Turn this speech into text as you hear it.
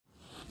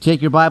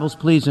Take your Bibles,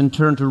 please, and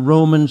turn to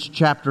Romans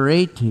chapter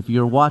 8. If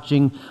you're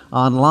watching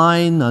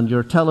online on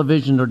your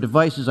television or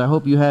devices, I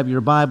hope you have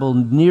your Bible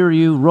near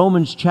you.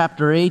 Romans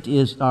chapter 8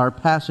 is our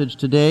passage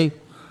today.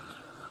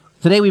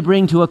 Today we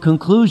bring to a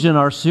conclusion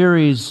our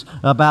series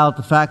about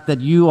the fact that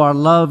you are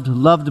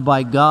loved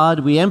by God.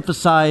 We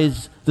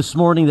emphasize this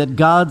morning that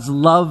God's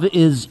love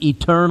is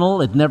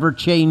eternal. It never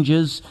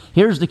changes.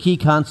 Here's the key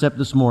concept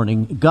this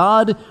morning.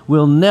 God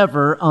will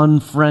never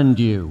unfriend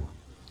you.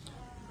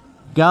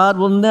 God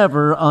will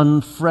never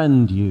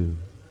unfriend you.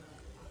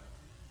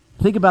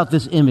 Think about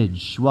this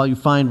image while you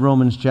find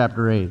Romans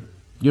chapter 8.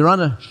 You're on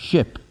a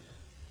ship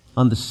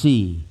on the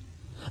sea,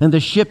 and the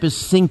ship is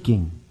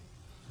sinking.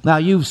 Now,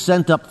 you've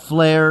sent up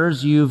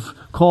flares, you've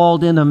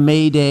called in a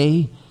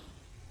mayday,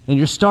 and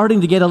you're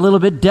starting to get a little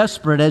bit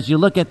desperate as you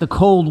look at the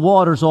cold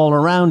waters all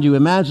around you,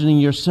 imagining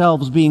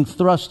yourselves being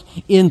thrust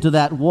into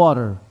that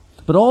water.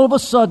 But all of a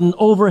sudden,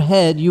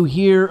 overhead, you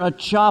hear a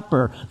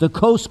chopper. The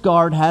Coast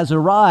Guard has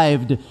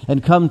arrived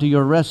and come to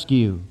your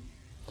rescue.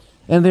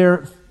 And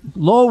they're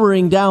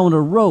lowering down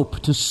a rope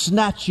to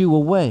snatch you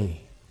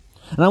away.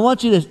 And I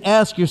want you to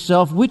ask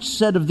yourself, which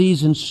set of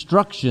these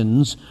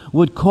instructions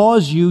would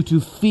cause you to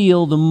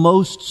feel the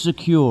most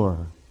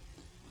secure?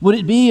 Would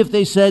it be if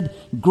they said,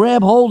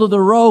 grab hold of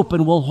the rope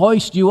and we'll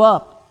hoist you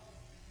up?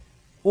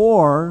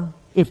 Or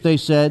if they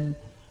said,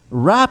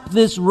 wrap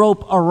this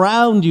rope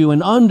around you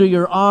and under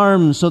your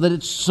arms so that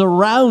it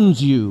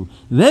surrounds you.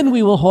 Then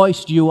we will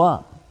hoist you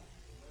up.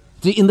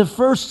 See, in the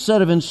first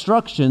set of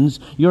instructions,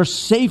 your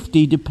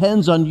safety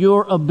depends on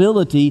your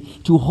ability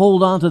to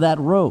hold on to that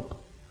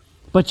rope.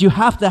 But you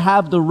have to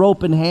have the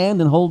rope in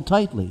hand and hold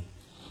tightly.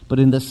 But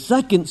in the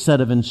second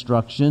set of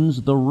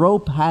instructions, the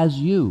rope has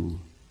you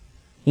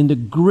in the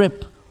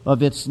grip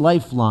of its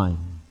lifeline.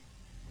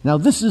 Now,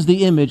 this is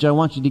the image I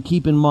want you to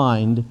keep in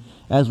mind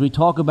as we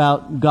talk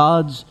about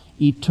God's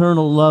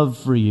eternal love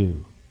for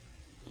you.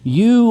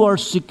 You are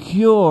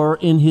secure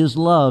in His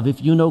love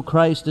if you know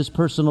Christ as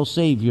personal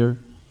Savior,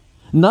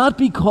 not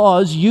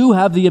because you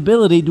have the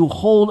ability to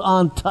hold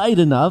on tight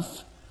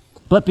enough,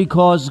 but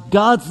because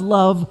God's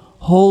love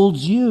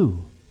holds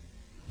you.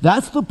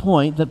 That's the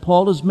point that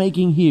Paul is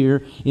making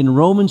here in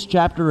Romans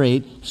chapter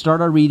 8.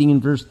 Start our reading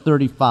in verse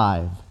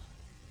 35.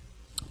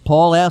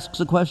 Paul asks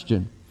a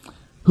question.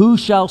 Who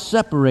shall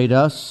separate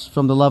us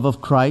from the love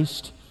of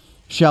Christ?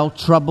 Shall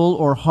trouble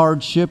or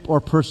hardship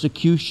or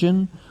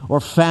persecution or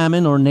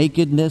famine or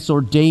nakedness or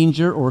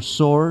danger or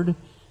sword?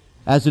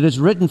 As it is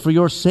written, for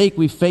your sake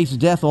we face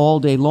death all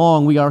day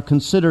long. We are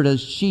considered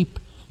as sheep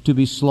to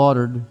be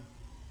slaughtered.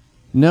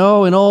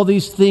 No, in all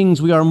these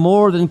things we are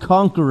more than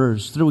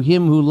conquerors through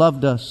Him who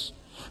loved us.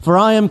 For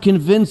I am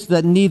convinced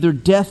that neither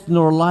death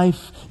nor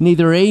life,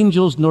 neither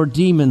angels nor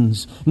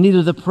demons,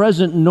 neither the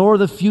present nor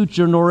the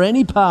future, nor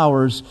any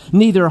powers,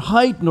 neither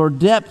height nor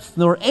depth,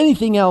 nor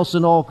anything else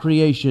in all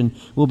creation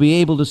will be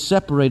able to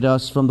separate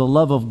us from the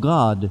love of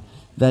God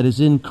that is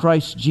in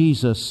Christ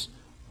Jesus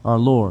our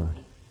Lord.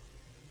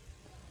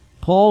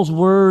 Paul's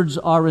words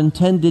are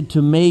intended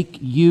to make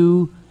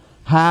you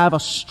have a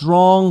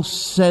strong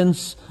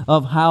sense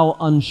of how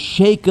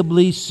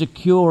unshakably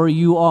secure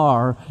you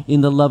are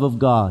in the love of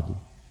God.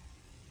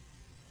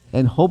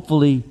 And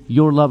hopefully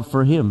your love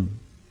for Him.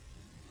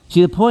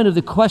 See, the point of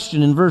the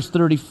question in verse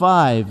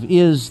 35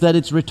 is that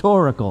it's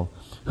rhetorical.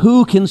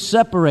 Who can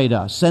separate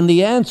us? And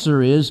the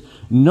answer is,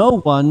 no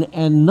one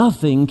and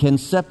nothing can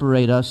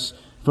separate us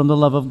from the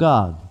love of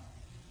God,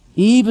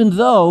 even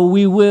though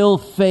we will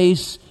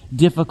face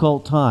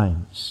difficult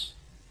times.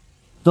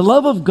 The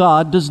love of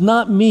God does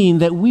not mean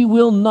that we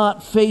will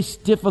not face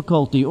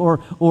difficulty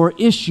or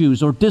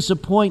issues or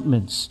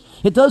disappointments.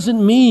 It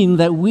doesn't mean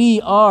that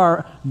we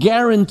are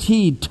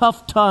guaranteed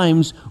tough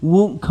times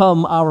won't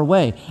come our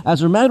way.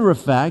 As a matter of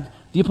fact,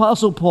 the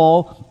Apostle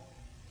Paul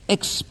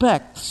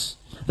expects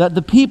that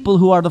the people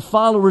who are the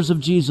followers of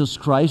Jesus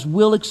Christ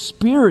will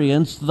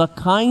experience the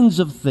kinds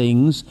of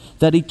things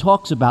that he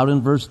talks about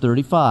in verse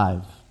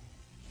 35.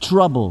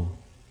 Trouble,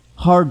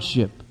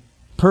 hardship,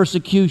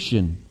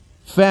 persecution,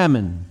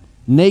 famine,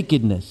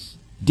 nakedness,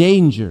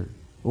 danger,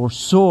 or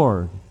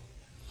sword.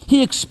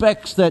 He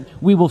expects that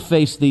we will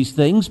face these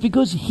things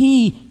because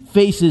he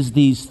faces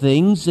these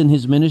things in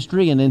his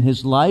ministry and in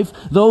his life.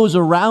 Those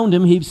around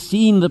him, he's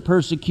seen the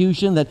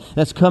persecution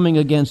that's coming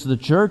against the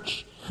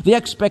church. The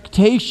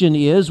expectation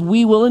is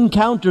we will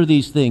encounter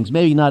these things.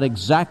 Maybe not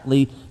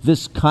exactly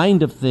this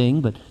kind of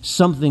thing, but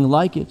something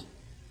like it.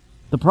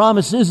 The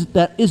promise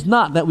is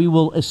not that we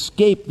will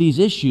escape these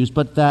issues,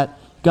 but that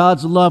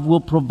God's love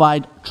will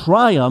provide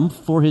triumph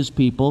for His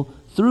people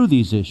through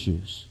these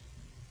issues.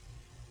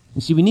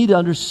 You see, we need to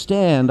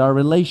understand our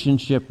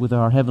relationship with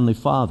our Heavenly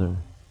Father.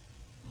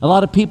 A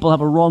lot of people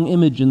have a wrong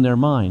image in their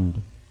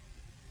mind.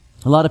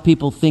 A lot of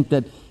people think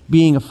that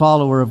being a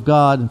follower of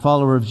God and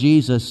follower of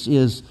Jesus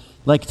is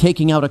like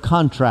taking out a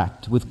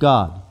contract with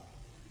God.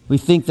 We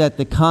think that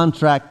the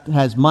contract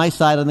has my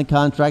side on the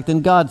contract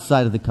and God's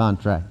side of the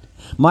contract.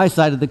 My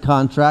side of the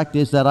contract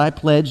is that I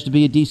pledge to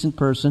be a decent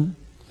person.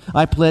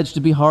 I pledge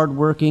to be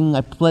hardworking.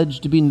 I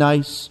pledge to be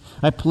nice.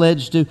 I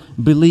pledge to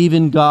believe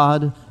in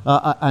God.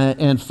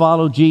 and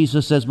follow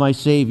Jesus as my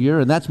Savior,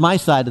 and that's my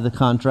side of the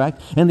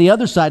contract. And the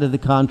other side of the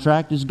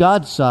contract is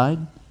God's side.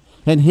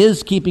 And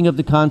His keeping of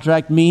the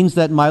contract means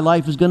that my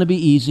life is going to be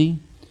easy.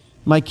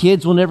 My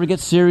kids will never get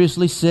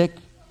seriously sick.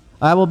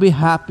 I will be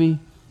happy.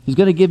 He's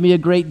going to give me a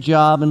great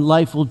job, and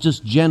life will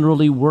just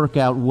generally work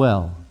out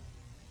well.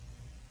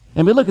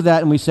 And we look at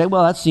that and we say,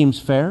 well, that seems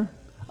fair.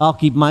 I'll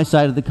keep my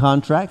side of the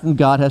contract, and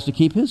God has to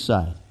keep His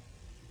side.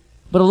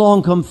 But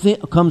along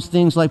comes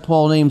things like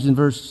Paul names in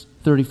verse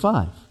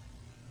 35.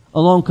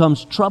 Along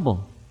comes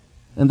trouble,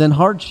 and then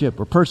hardship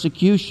or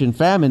persecution,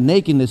 famine,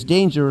 nakedness,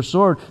 danger, or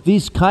sword.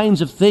 These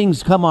kinds of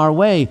things come our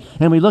way,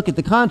 and we look at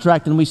the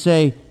contract and we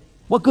say,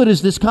 what good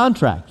is this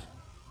contract?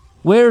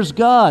 Where's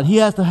God? He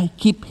has to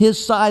keep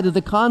His side of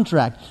the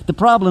contract. The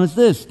problem is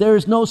this: there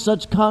is no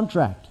such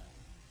contract.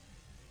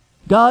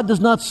 God does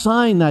not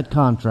sign that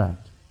contract.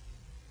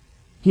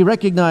 He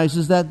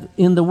recognizes that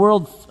in the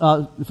world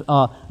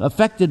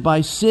affected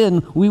by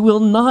sin, we will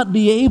not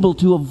be able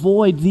to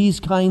avoid these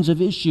kinds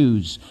of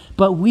issues.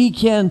 But we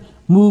can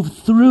move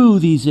through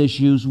these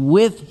issues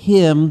with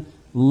Him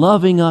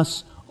loving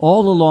us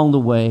all along the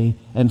way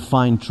and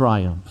find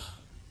triumph.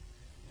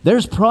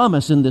 There's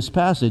promise in this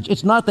passage.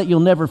 It's not that you'll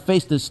never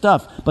face this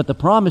stuff, but the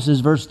promise is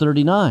verse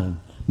 39.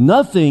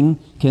 Nothing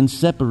can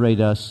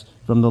separate us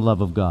from the love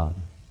of God.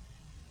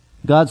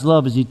 God's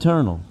love is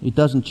eternal. It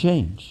doesn't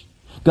change.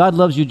 God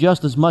loves you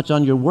just as much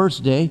on your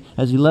worst day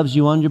as He loves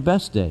you on your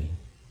best day.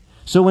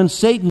 So when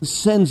Satan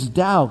sends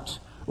doubt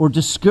or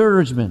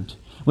discouragement,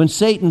 when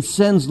Satan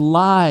sends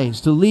lies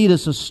to lead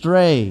us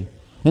astray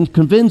and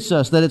convince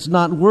us that it's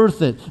not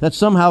worth it, that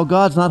somehow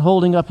God's not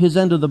holding up His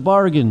end of the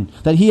bargain,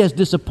 that He has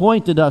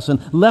disappointed us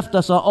and left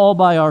us all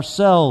by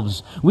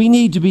ourselves, we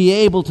need to be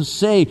able to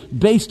say,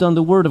 based on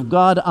the Word of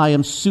God, I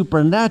am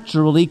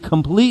supernaturally,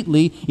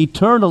 completely,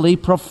 eternally,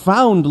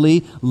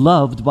 profoundly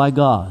loved by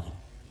God.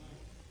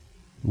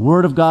 The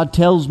Word of God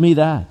tells me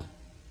that.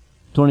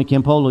 Tony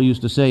Campolo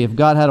used to say, if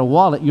God had a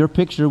wallet, your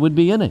picture would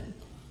be in it.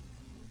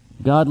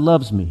 God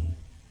loves me.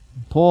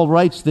 Paul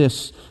writes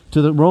this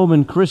to the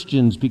Roman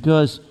Christians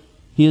because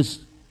he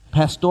is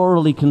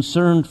pastorally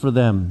concerned for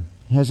them.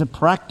 He has a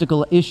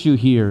practical issue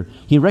here.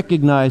 He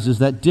recognizes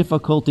that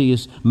difficulty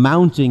is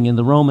mounting in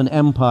the Roman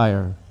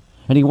Empire,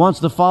 and he wants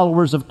the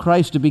followers of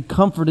Christ to be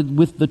comforted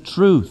with the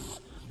truth.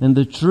 And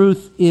the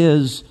truth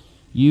is,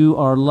 you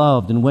are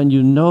loved. And when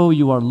you know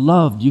you are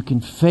loved, you can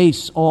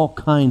face all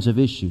kinds of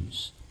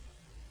issues.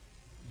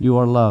 You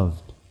are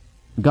loved.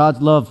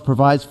 God's love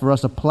provides for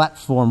us a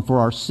platform for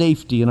our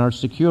safety and our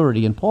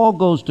security. And Paul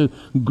goes to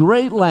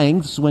great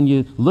lengths, when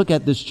you look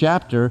at this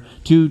chapter,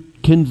 to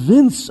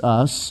convince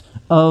us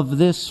of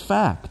this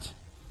fact.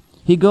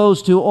 He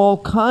goes to all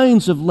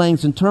kinds of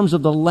lengths in terms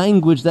of the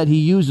language that he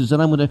uses. And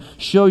I'm going to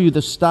show you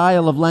the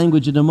style of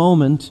language in a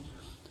moment.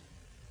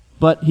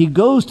 But he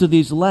goes to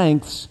these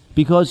lengths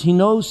because he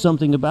knows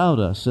something about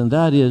us, and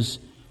that is,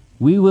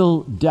 we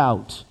will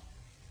doubt.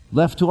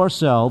 Left to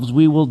ourselves,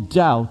 we will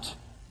doubt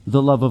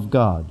the love of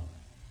God.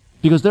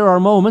 Because there are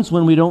moments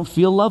when we don't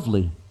feel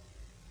lovely.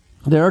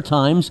 There are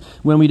times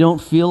when we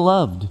don't feel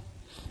loved.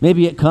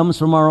 Maybe it comes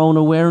from our own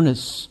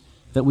awareness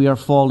that we are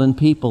fallen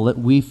people, that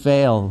we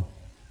fail,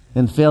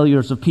 and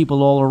failures of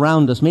people all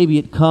around us. Maybe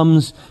it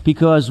comes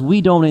because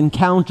we don't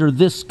encounter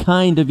this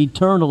kind of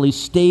eternally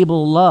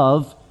stable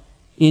love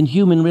in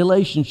human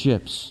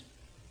relationships.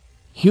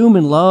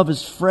 Human love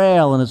is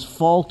frail and is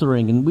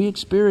faltering, and we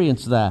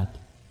experience that.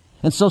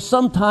 And so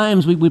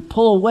sometimes we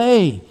pull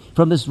away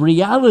from this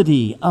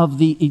reality of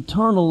the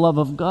eternal love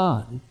of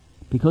God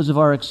because of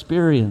our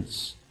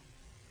experience.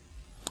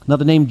 Now,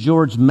 the name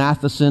George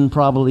Matheson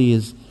probably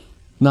is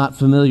not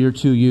familiar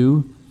to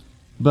you,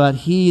 but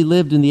he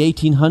lived in the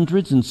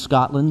 1800s in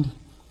Scotland.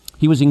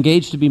 He was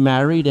engaged to be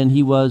married, and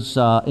he was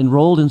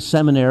enrolled in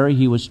seminary.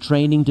 He was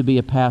training to be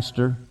a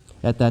pastor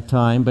at that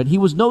time, but he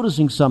was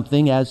noticing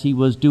something as he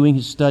was doing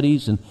his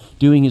studies and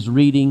doing his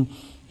reading.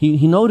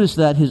 He noticed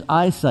that his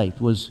eyesight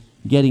was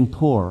getting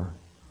poor,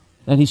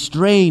 and he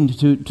strained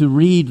to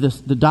read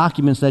the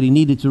documents that he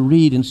needed to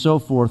read and so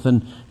forth.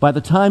 And by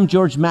the time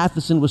George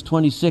Matheson was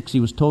 26, he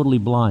was totally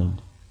blind.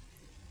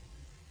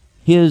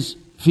 His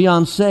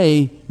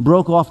fiancée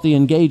broke off the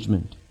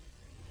engagement.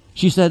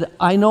 She said,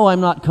 I know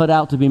I'm not cut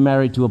out to be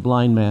married to a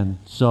blind man,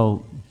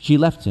 so she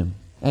left him.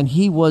 And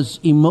he was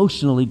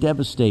emotionally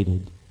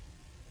devastated.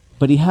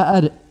 But he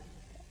had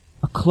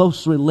a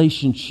close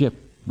relationship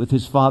with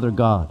his Father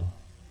God.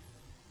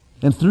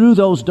 And through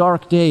those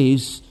dark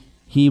days,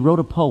 he wrote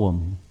a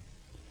poem.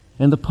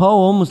 And the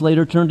poem was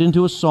later turned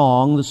into a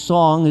song. The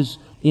song is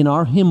in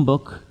our hymn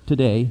book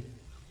today.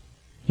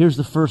 Here's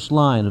the first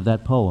line of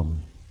that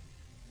poem.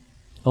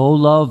 O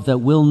love that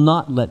will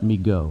not let me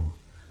go,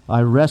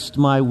 I rest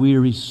my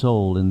weary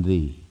soul in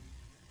thee.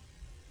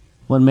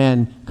 One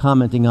man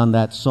commenting on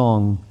that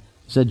song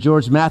said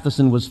George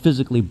Matheson was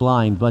physically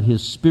blind, but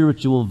his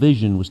spiritual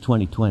vision was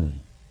 20/20.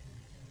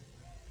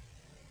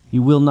 He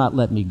will not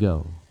let me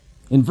go.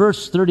 In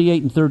verse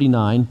 38 and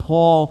 39,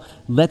 Paul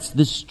lets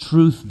this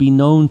truth be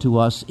known to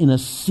us in a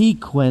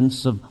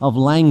sequence of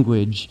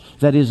language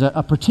that is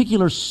a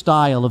particular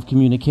style of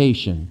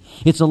communication.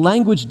 It's a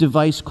language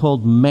device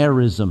called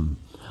merism.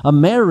 A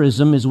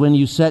merism is when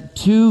you set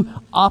two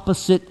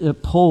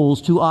opposite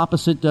poles, two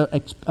opposite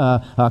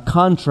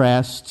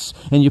contrasts,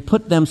 and you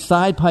put them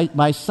side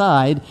by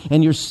side,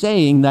 and you're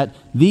saying that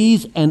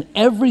these and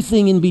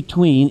everything in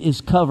between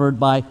is covered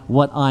by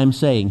what I'm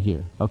saying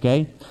here,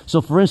 okay? So,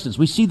 for instance,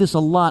 we see this a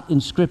lot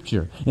in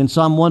Scripture. In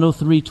Psalm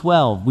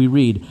 103:12, we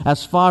read,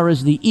 "As far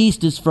as the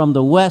east is from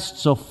the west,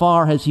 so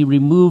far has he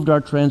removed our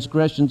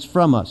transgressions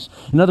from us."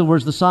 In other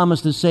words, the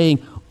psalmist is saying,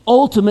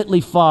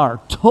 ultimately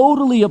far,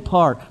 totally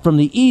apart from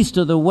the east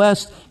or the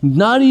west,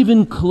 not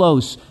even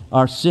close,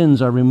 our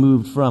sins are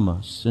removed from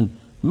us. And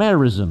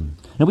merism.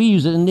 And we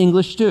use it in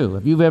English too.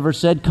 If you've ever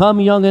said,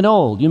 "Come young and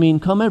old," you mean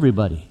come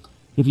everybody.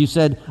 If you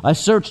said, "I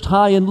searched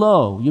high and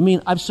low," you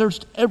mean I've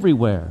searched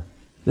everywhere.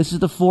 This is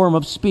the form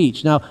of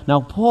speech. Now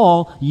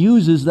Paul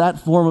uses that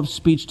form of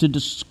speech to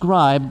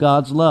describe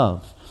God's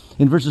love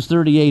in verses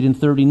 38 and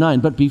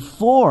 39. But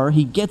before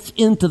he gets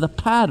into the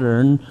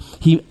pattern,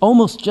 he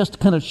almost just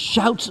kind of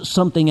shouts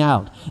something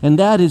out. And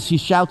that is, he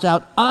shouts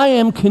out, "I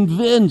am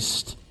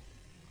convinced.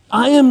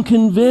 I am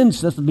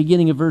convinced." That's the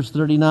beginning of verse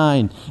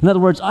 39. In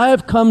other words, I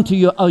have come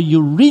to a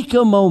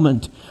eureka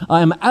moment. I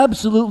am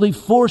absolutely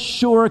for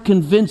sure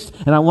convinced,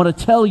 and I want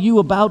to tell you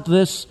about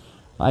this.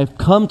 I've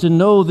come to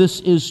know this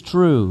is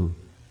true.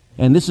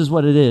 And this is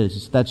what it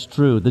is. That's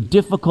true. The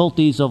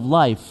difficulties of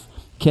life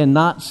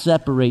cannot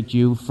separate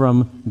you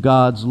from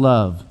God's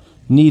love.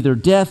 Neither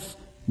death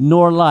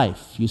nor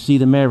life. You see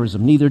the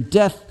merism. Neither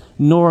death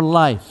nor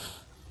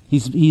life.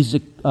 He's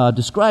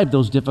described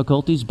those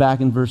difficulties back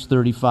in verse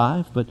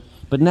 35,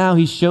 but now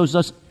he shows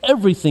us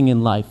everything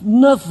in life.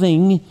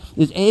 Nothing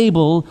is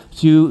able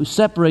to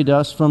separate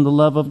us from the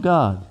love of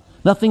God.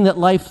 Nothing that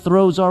life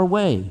throws our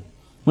way.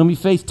 When we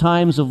face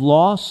times of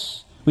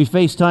loss, we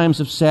face times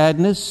of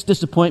sadness,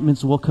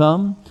 disappointments will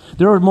come.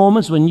 There are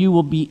moments when you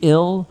will be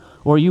ill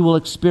or you will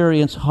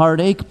experience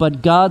heartache,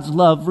 but God's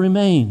love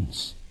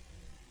remains.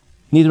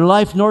 Neither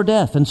life nor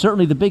death. And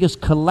certainly the biggest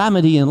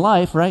calamity in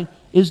life, right,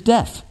 is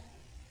death.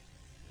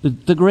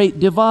 The great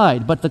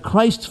divide. But the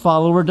Christ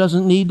follower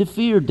doesn't need to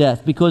fear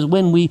death, because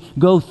when we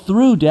go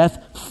through death,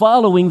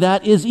 following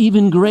that is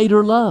even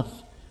greater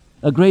love,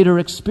 a greater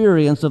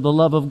experience of the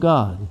love of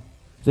God.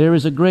 There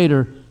is a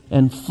greater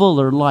and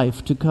fuller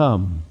life to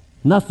come.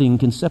 Nothing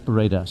can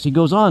separate us. He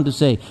goes on to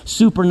say,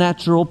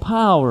 supernatural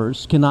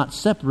powers cannot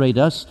separate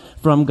us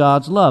from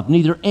God's love,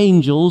 neither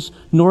angels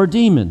nor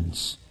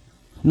demons.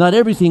 Not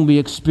everything we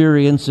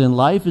experience in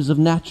life is of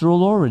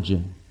natural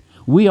origin.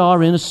 We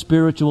are in a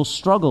spiritual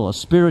struggle, a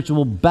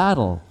spiritual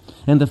battle,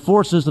 and the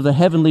forces of the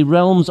heavenly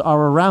realms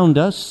are around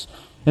us,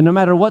 and no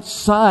matter what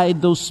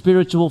side those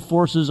spiritual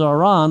forces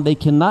are on, they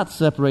cannot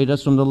separate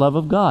us from the love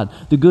of God.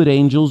 The good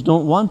angels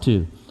don't want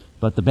to,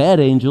 but the bad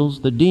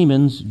angels, the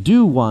demons,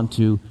 do want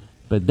to,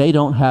 but they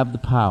don't have the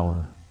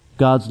power.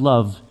 God's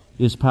love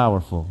is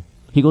powerful.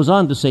 He goes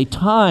on to say,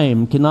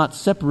 time cannot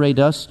separate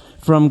us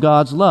from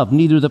God's love,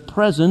 neither the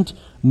present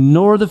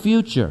nor the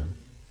future.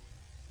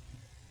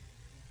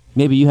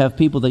 Maybe you have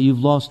people that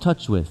you've lost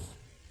touch with,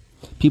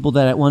 people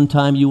that at one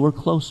time you were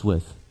close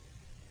with,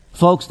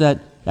 folks that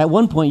at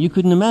one point you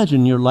couldn't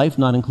imagine your life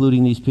not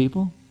including these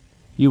people.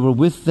 You were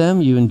with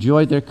them, you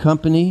enjoyed their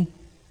company,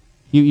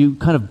 you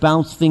kind of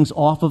bounce things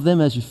off of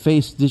them as you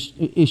face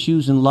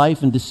issues in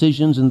life and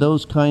decisions and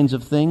those kinds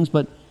of things,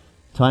 but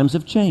times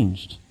have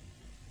changed.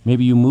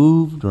 Maybe you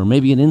moved, or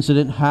maybe an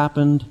incident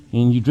happened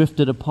and you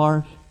drifted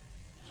apart.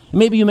 And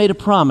maybe you made a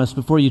promise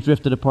before you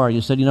drifted apart. You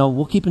said,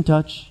 we'll keep in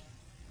touch.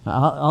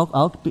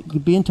 I'll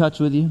be in touch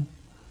with you.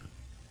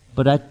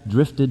 But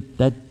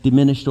that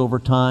diminished over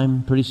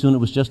time. Pretty soon it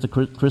was just a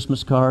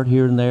Christmas card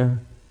here and there.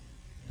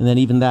 And then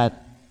even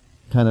that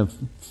kind of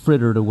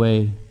frittered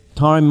away.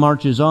 Time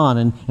marches on,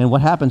 and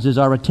what happens is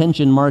our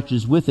attention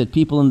marches with it.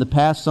 People in the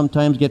past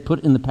sometimes get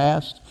put in the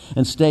past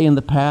and stay in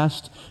the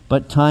past,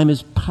 but time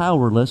is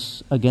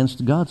powerless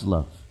against God's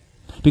love.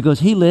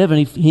 Because he lives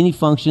and he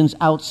functions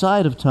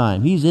outside of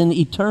time. He's in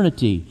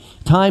eternity.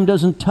 Time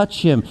doesn't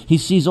touch him. He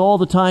sees all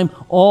the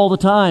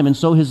time, and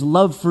so his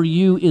love for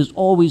you is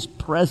always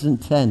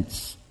present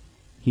tense.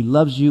 He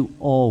loves you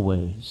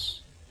always.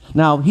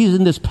 Now, he's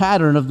in this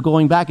pattern of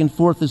going back and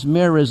forth, this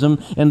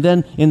merism, and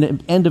then in the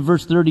end of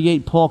verse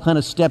 38, Paul kind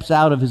of steps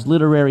out of his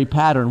literary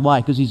pattern. Why?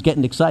 Because he's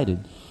getting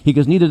excited. He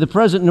goes, neither the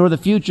present nor the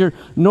future,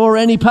 nor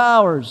any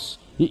powers.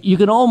 You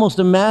can almost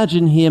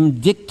imagine him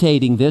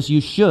dictating this.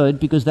 You should,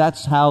 because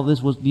that's how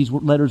these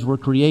letters were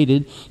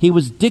created. He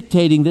was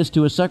dictating this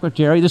to a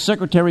secretary, the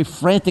secretary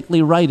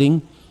frantically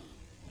writing.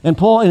 And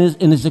Paul,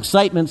 in his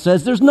excitement,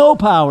 says, there's no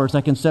powers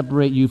that can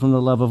separate you from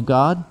the love of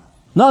God.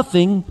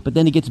 Nothing, but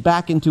then he gets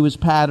back into his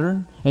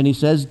pattern, and he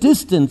says,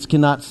 distance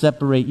cannot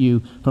separate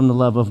you from the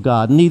love of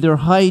God, neither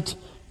height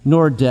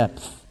nor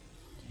depth.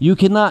 You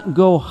cannot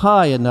go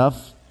high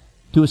enough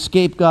to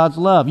escape God's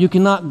love. You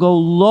cannot go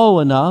low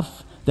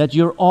enough that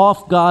you're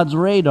off God's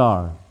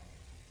radar.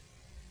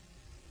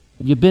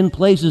 Have you been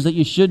places that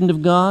you shouldn't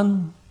have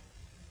gone?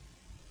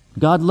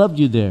 God loved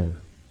you there.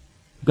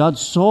 God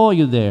saw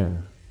you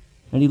there,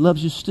 and He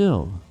loves you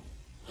still.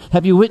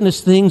 Have you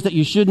witnessed things that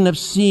you shouldn't have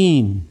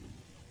seen?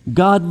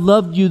 God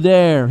loved you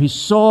there. He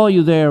saw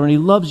you there, and He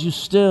loves you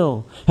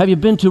still. Have you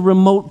been to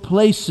remote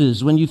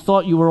places when you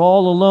thought you were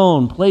all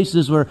alone,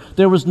 places where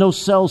there was no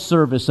cell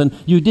service and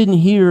you didn't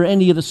hear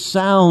any of the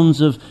sounds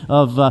of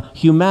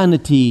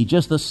humanity,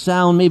 just the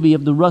sound maybe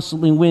of the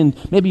rustling wind?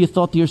 Maybe you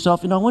thought to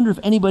yourself, I wonder if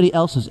anybody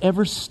else has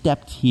ever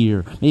stepped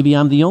here. Maybe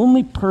I'm the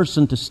only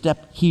person to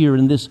step here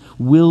in this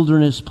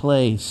wilderness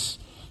place.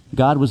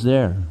 God was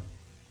there.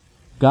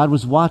 God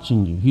was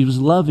watching you. He was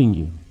loving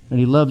you, and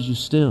He loves you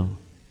still.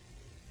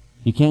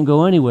 You can't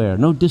go anywhere.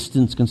 No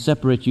distance can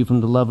separate you from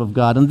the love of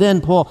God. And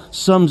then Paul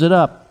sums it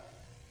up.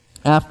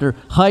 After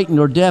height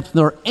nor depth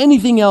nor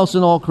anything else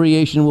in all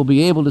creation will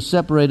be able to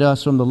separate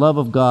us from the love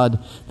of God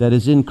that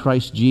is in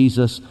Christ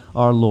Jesus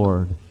our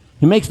Lord.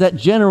 He makes that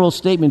general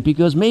statement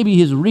because maybe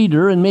his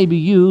reader and maybe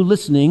you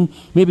listening,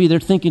 maybe they're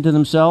thinking to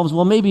themselves,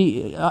 well,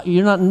 maybe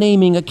you're not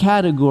naming a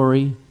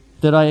category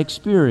that I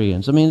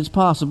experience. I mean, it's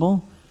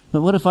possible.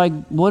 But what if I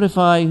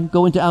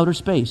go into outer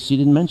space? You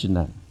didn't mention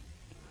that.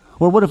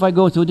 Or what if I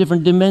go to a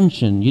different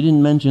dimension? You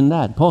didn't mention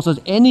that. Paul says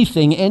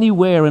anything,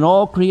 anywhere in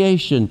all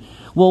creation.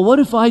 Well, what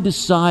if I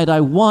decide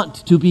I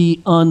want to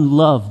be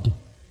unloved?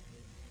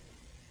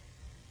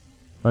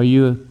 Are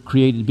you a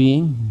created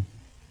being?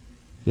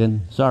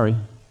 Then, sorry,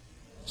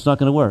 it's not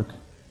going to work.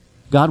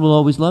 God will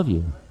always love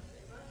you.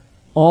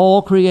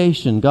 All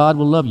creation, God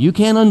will love you. You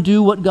can't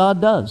undo what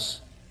God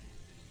does.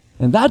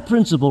 And that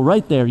principle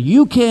right there,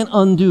 you can't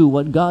undo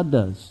what God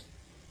does,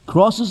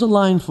 crosses a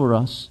line for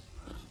us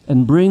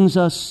and brings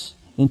us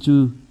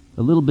into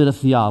a little bit of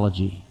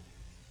theology.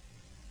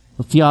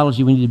 A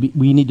theology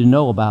we need to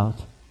know about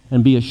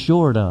and be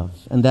assured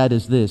of, and that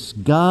is this: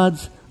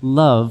 God's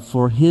love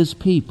for His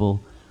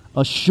people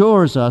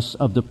assures us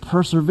of the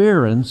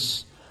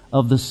perseverance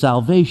of the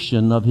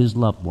salvation of His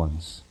loved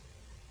ones.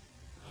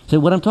 So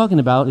what I'm talking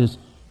about is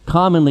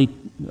commonly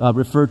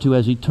referred to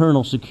as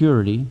eternal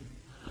security,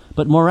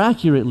 but more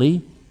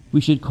accurately,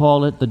 we should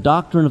call it the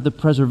doctrine of the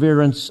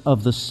perseverance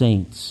of the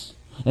saints.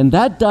 And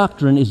that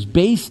doctrine is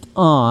based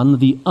on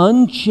the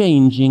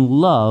unchanging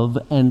love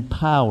and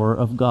power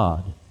of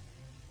God.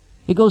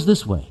 It goes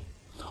this way: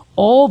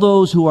 all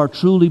those who are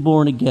truly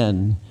born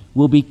again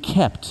will be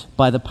kept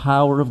by the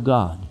power of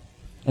God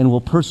and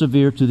will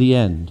persevere to the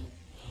end.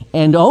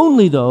 And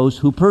only those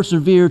who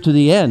persevere to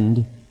the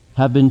end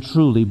have been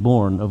truly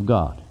born of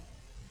God.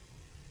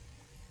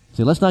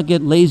 See, let's not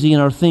get lazy in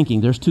our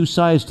thinking. There's two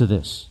sides to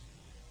this.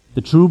 The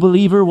true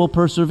believer will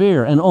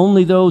persevere, and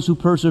only those who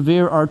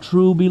persevere are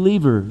true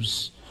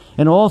believers.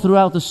 And all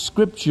throughout the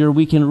Scripture,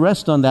 we can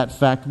rest on that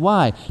fact.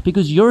 Why?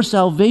 Because your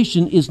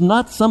salvation is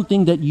not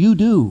something that you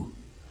do.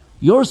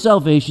 Your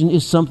salvation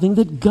is something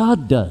that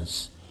God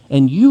does,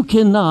 and you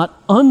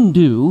cannot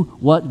undo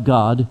what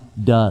God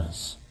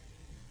does.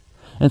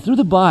 And through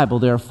the Bible,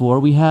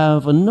 therefore, we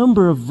have a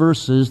number of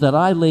verses that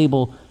I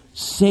label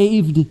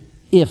saved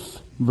if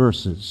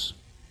verses.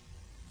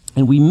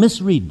 And we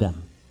misread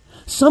them.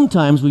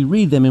 Sometimes we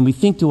read them and we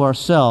think to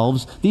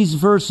ourselves, these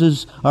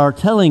verses are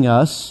telling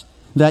us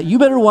that you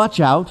better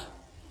watch out,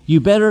 you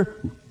better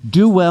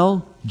do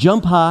well,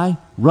 jump high,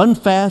 run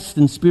fast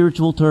in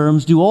spiritual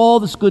terms, do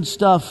all this good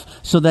stuff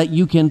so that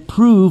you can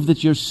prove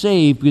that you're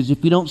saved, because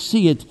if you don't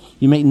see it,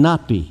 you may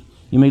not be.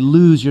 You may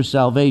lose your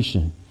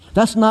salvation.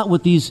 That's not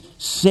what these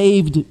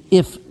saved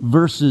if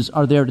verses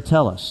are there to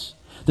tell us.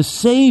 The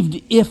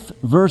saved if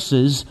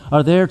verses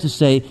are there to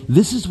say,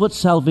 this is what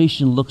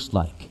salvation looks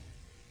like.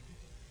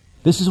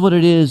 This is what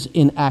it is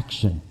in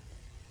action.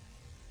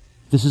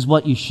 This is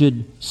what you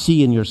should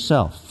see in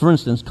yourself. For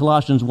instance,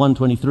 Colossians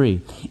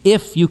 1:23.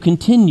 If you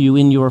continue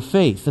in your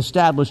faith,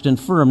 established and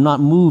firm, not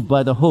moved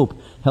by the hope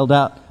held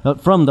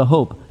out from the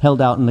hope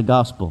held out in the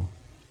gospel.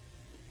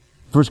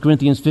 1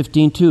 Corinthians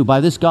 15:2. By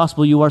this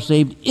gospel you are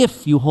saved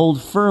if you hold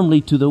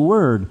firmly to the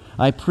word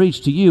I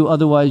preached to you,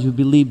 otherwise you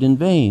believed in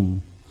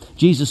vain.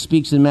 Jesus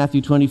speaks in Matthew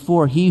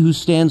 24, he who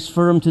stands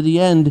firm to the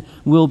end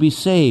will be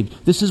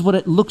saved. This is what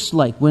it looks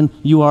like when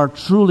you are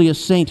truly a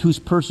saint who's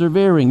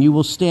persevering. You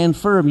will stand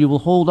firm. You will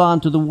hold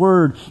on to the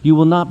word. You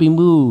will not be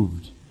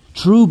moved.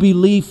 True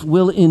belief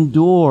will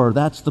endure.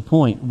 That's the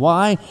point.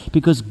 Why?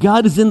 Because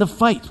God is in the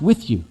fight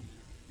with you,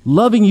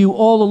 loving you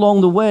all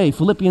along the way.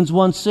 Philippians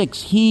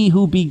 1:6, he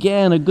who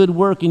began a good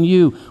work in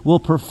you will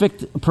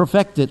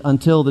perfect it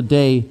until the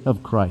day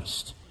of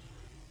Christ.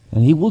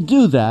 And He will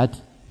do that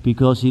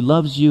because He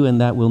loves you,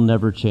 and that will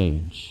never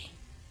change.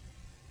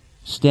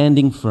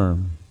 Standing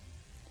firm.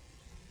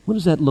 What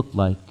does that look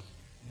like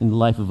in the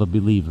life of a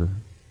believer?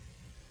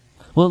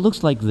 Well, it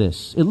looks like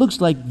this. It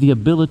looks like the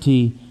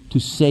ability to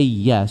say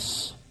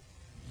yes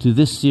to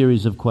this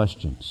series of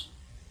questions.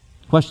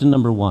 Question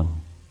number 1.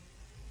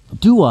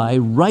 Do I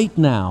right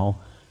now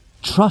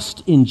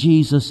trust in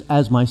Jesus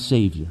as my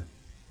Savior?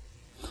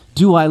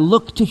 Do I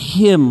look to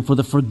Him for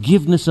the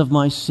forgiveness of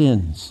my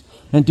sins?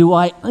 And do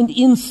I,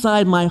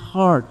 inside my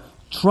heart,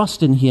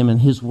 trust in Him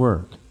and His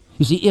work?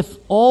 You see, if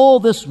all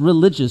this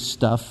religious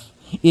stuff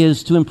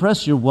is to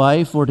impress your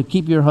wife or to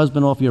keep your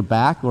husband off your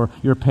back or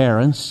your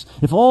parents,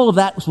 if all of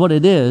that's what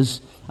it is,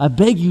 I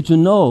beg you to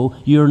know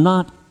you're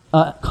not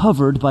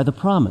covered by the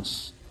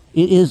promise.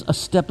 It is a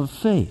step of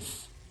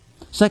faith.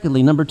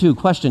 Secondly, number 2,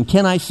 question,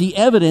 can I see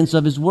evidence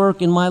of His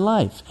work in my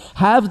life?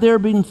 Have there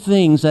been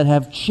things that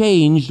have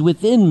changed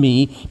within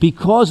me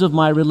because of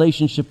my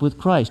relationship with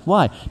Christ?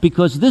 Why?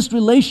 Because this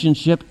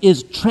relationship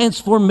is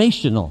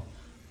transformational.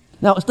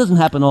 Now, it doesn't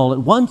happen all at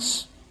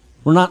once.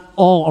 We're not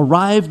all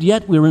arrived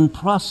yet. We're in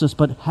process,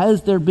 but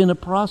has there been a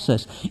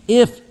process?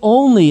 If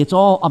only it's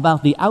all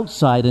about the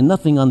outside and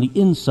nothing on the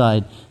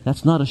inside,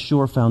 that's not a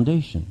sure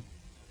foundation.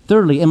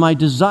 Thirdly, am I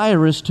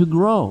desirous to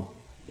grow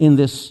in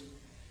this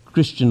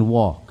Christian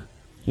walk?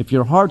 If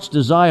your heart's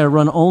desire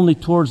run only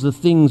towards the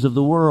things of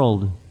the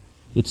world,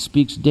 it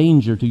speaks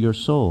danger to your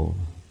soul.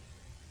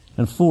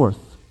 And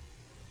fourth,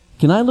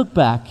 can I look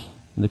back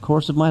in the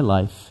course of my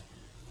life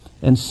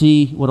and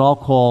see what I'll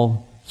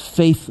call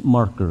faith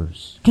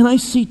markers? Can I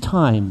see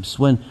times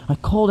when I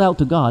called out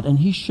to God and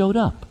He showed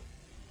up?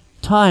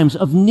 Times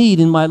of need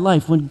in my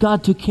life when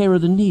God took care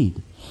of the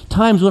need.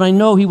 Times when I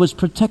know He was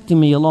protecting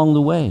me along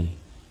the way.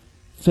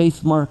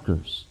 Faith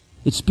markers.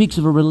 It speaks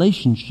of a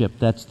relationship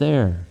that's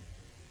there.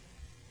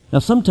 Now,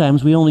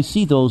 sometimes we only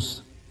see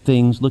those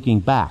things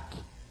looking back.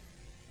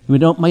 We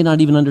might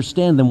not even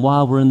understand them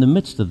while we're in the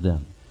midst of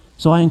them.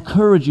 So I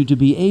encourage you to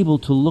be able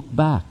to look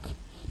back,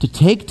 to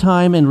take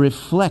time and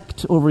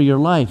reflect over your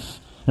life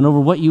and over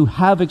what you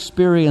have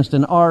experienced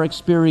and are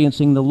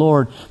experiencing the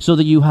Lord, so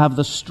that you have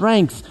the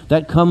strength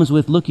that comes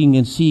with looking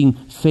and seeing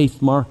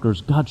faith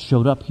markers. God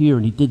showed up here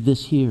and He did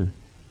this here.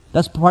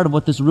 That's part of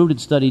what this Rooted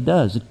study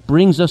does. It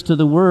brings us to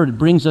the Word. It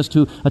brings us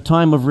to a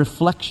time of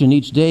reflection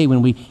each day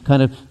when we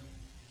kind of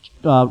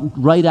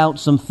write out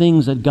some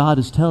things that God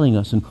is telling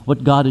us and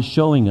what God is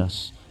showing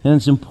us. And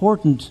it's an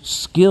important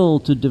skill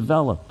to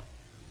develop.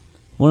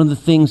 One of the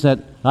things that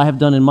I have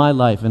done in my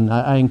life, and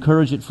I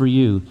encourage it for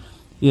you,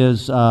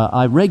 is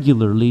I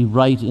regularly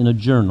write in a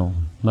journal,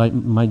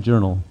 my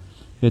journal.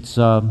 It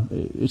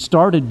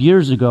started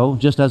years ago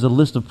just as a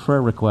list of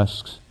prayer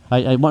requests.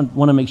 I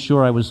want to make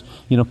sure I was,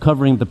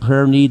 covering the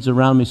prayer needs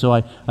around me, so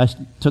I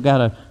took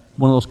out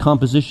one of those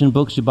composition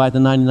books you buy at the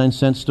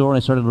 99-cent store, and I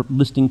started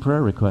listing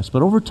prayer requests.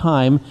 But over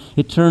time,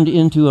 it turned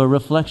into a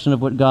reflection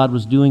of what God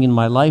was doing in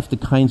my life, the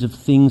kinds of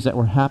things that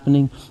were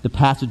happening, the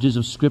passages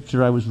of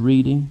Scripture I was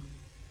reading.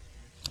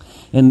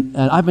 And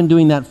I've been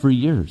doing that for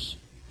years.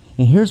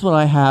 And here's what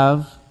I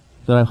have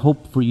that I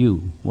hope for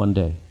you one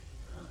day.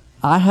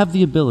 I have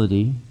the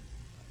ability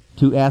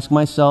to ask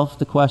myself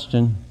the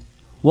question,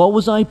 what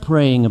was I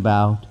praying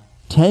about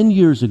 10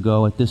 years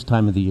ago at this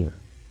time of the year?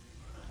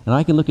 And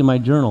I can look in my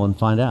journal and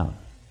find out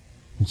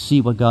and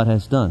see what God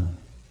has done.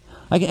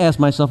 I can ask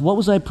myself, what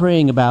was I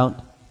praying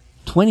about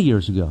 20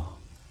 years ago?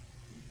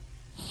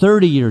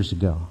 30 years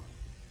ago?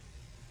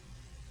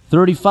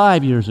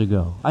 35 years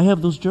ago? I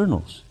have those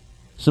journals.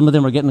 Some of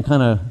them are getting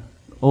kind of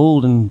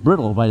old and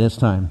brittle by this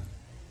time.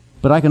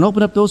 But I can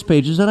open up those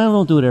pages, and I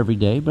don't do it every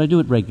day, but I do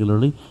it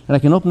regularly, and I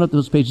can open up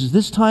those pages.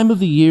 This time of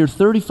the year,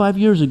 35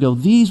 years ago,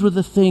 these were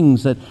the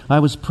things that I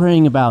was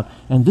praying about,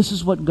 and this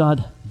is what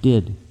God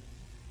did.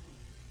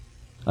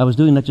 I was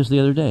doing that just the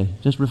other day,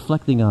 just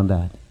reflecting on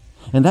that.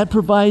 And that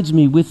provides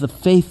me with a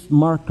faith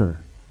marker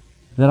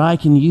that I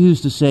can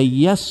use to say,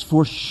 yes,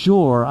 for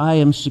sure, I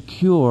am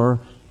secure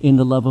in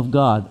the love of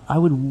God. I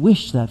would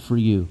wish that for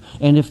you.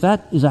 And if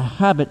that is a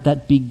habit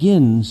that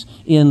begins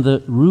in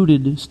the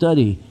Rooted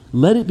study,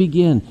 let it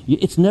begin.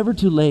 It's never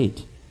too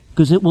late,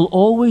 because it will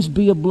always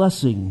be a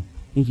blessing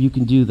if you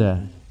can do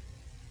that.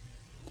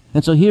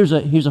 And so here's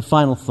a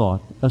final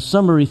thought, a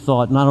summary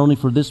thought, not only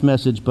for this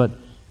message, but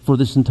for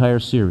this entire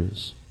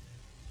series.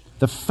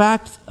 The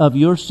fact of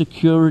your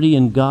security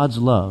in God's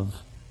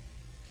love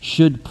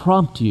should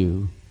prompt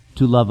you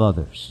to love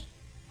others.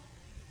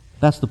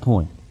 That's the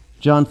point.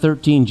 John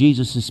 13,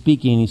 Jesus is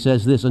speaking, and He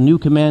says this, "A new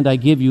command I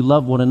give you,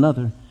 love one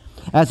another.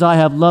 As I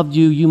have loved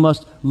you, you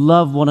must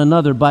love one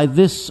another. By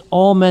this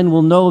all men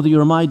will know that you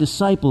are my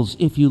disciples,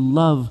 if you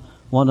love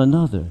one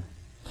another."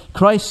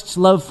 Christ's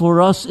love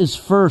for us is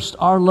first.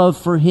 Our love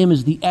for Him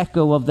is the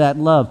echo of that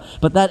love.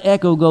 But that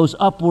echo goes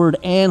upward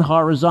and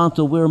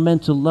horizontal. We're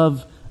meant to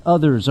love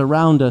others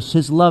around us.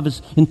 His love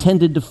is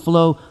intended to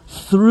flow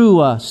through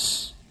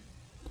us.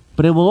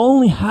 But it will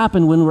only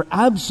happen when we're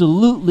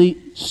absolutely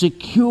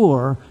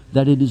secure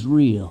that it is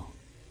real.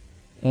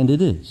 And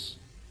it is.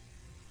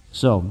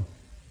 So,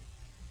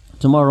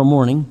 tomorrow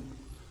morning,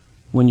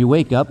 when you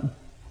wake up,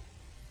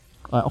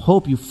 I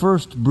hope you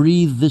first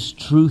breathe this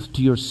truth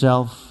to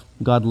yourself: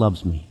 God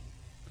loves me.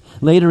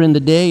 Later in the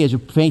day, as you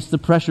face the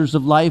pressures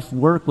of life,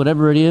 work,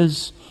 whatever it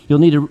is, you'll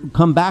need to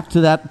come back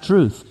to that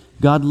truth: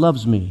 God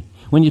loves me.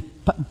 When you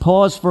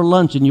pause for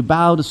lunch and you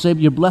bow to say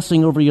your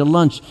blessing over your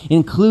lunch,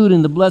 include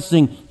in the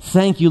blessing,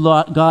 "Thank you,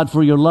 God,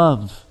 for your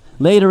love."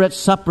 Later at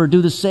supper, do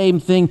the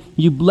same thing.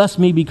 "You bless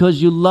me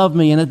because you love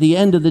me." And at the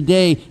end of the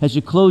day, as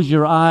you close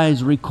your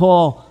eyes,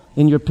 recall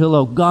in your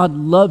pillow, God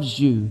loves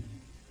you.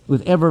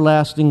 with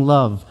everlasting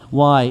love.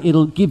 Why?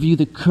 It'll give you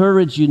the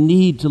courage you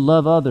need to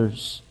love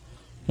others.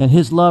 And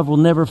His love will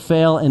never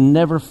fail and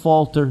never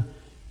falter.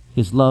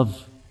 His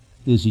love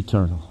is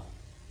eternal.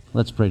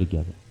 Let's pray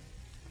together.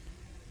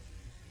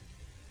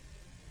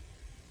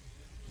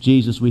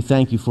 Jesus, we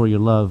thank You for Your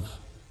love.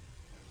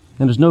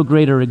 And there's no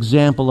greater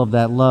example of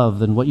that love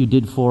than what You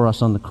did for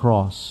us on the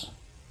cross.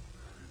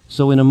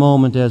 So in a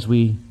moment, as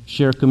we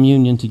share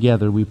communion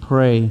together, we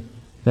pray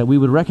that we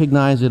would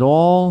recognize it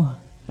all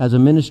as a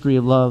ministry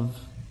of love,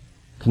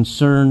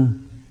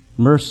 concern,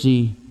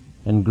 mercy,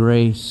 and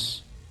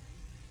grace.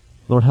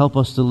 Lord, help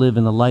us to live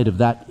in the light of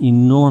that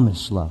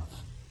enormous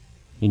love.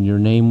 In Your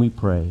name we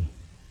pray.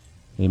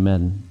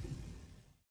 Amen.